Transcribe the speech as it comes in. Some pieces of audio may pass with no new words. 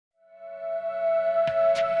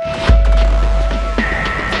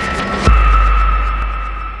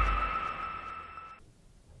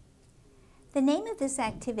The name of this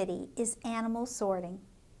activity is animal sorting.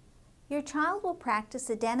 Your child will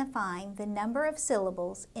practice identifying the number of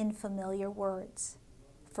syllables in familiar words.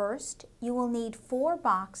 First, you will need 4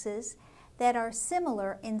 boxes that are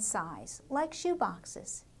similar in size, like shoe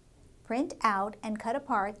boxes. Print out and cut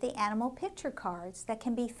apart the animal picture cards that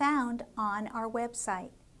can be found on our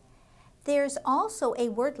website. There's also a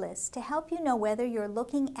word list to help you know whether you're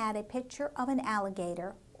looking at a picture of an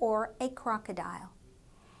alligator or a crocodile.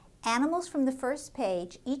 Animals from the first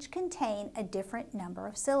page each contain a different number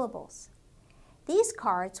of syllables. These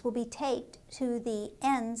cards will be taped to the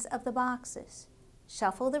ends of the boxes.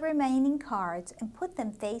 Shuffle the remaining cards and put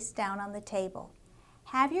them face down on the table.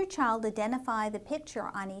 Have your child identify the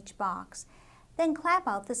picture on each box, then clap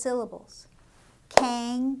out the syllables.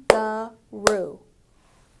 Kangaroo.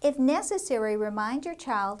 If necessary, remind your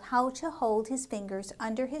child how to hold his fingers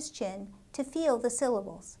under his chin to feel the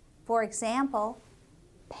syllables. For example,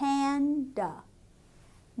 panda.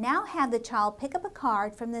 Now have the child pick up a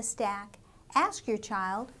card from the stack. Ask your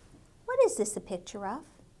child, what is this a picture of?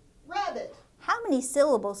 Rabbit. How many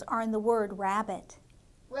syllables are in the word rabbit?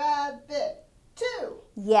 Rabbit. 2.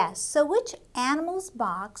 Yes, so which animal's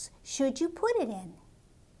box should you put it in?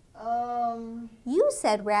 You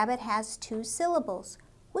said rabbit has 2 syllables.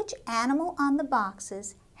 Which animal on the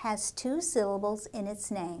boxes has 2 syllables in its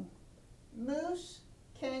name? Moose,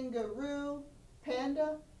 kangaroo,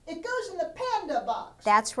 panda. It goes in the panda box.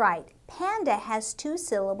 That's right. Panda has 2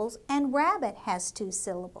 syllables and rabbit has 2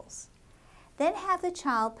 syllables. Then have the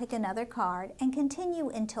child pick another card and continue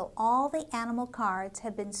until all the animal cards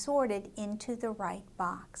have been sorted into the right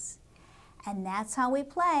box. And that's how we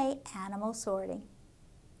play animal sorting.